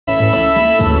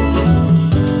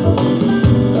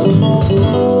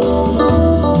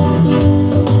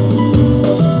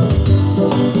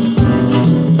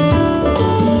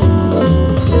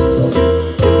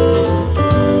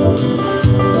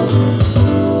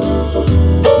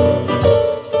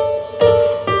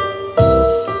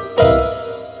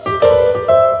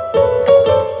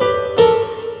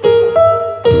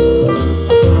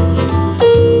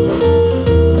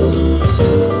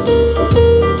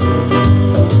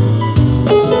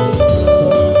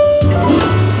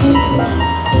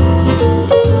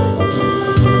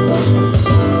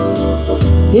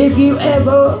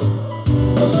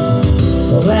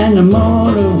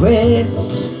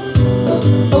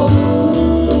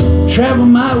Travel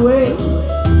my way,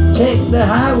 take the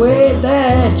highway,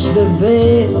 that's the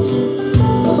best.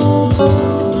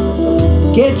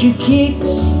 Get your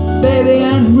kicks, baby,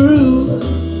 on Route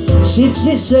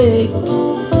 66.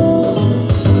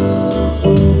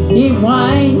 It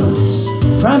winds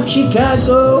from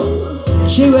Chicago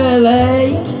to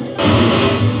LA,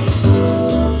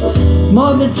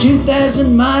 more than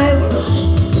 2,000 miles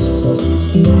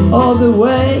all the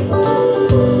way.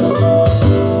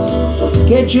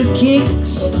 Get your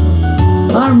kicks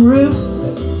on Route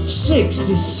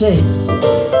 66.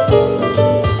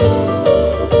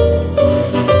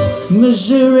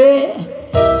 Missouri,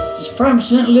 from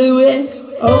St. Louis,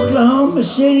 Oklahoma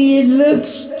City, it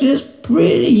looks just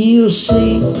pretty, you'll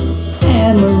see.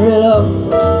 Amarillo,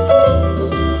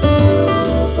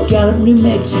 Gallup, New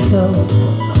Mexico,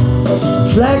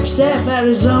 Flagstaff,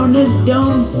 Arizona,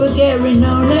 don't forget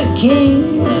Winona,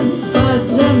 King,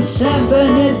 Boston, San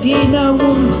Bernardino.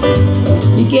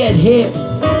 You get hip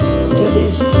to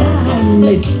this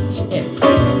timely tip.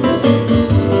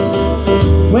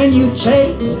 When you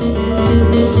take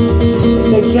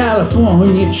the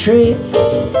California trip,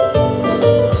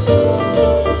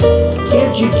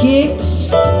 get your kicks,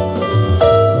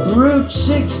 Route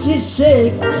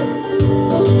 66.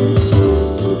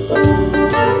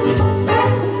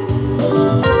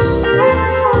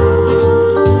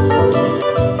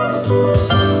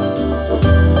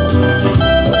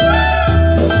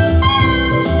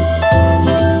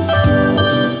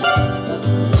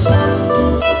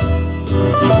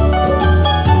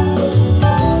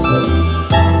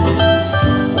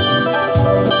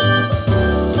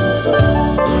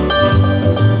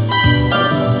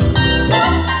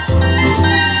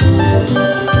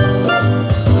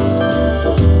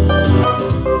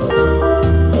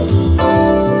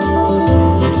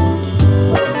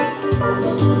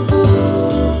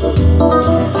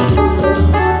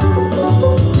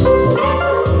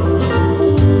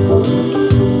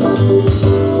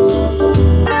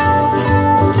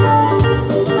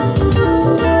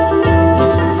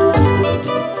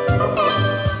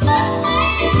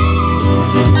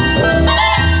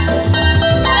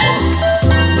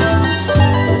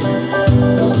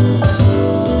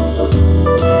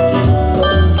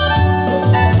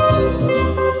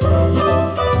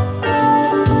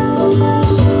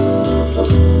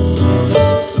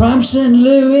 From St.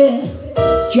 Louis,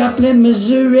 Joplin,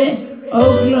 Missouri,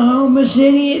 Oklahoma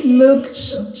City, it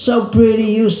looks so pretty,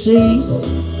 you'll see.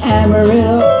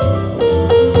 Amarillo,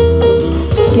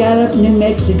 Gallup, New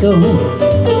Mexico,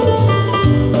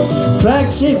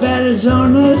 Flagstaff,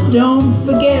 Arizona, don't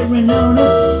forget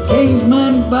Winona,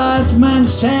 Kingman, Bosman,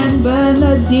 San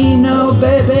Bernardino,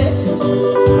 baby.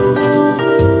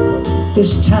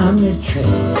 This time to trip.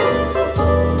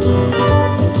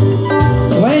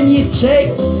 When you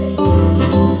take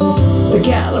the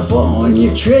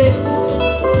California trip,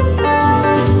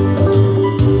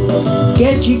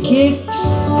 get your kicks,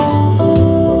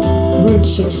 Route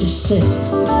 66.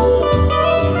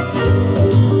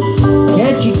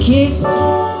 Get your kicks,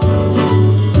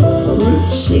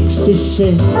 Route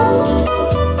 66.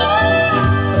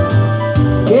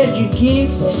 Get your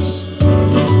kicks,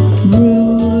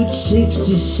 Route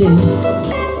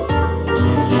 66.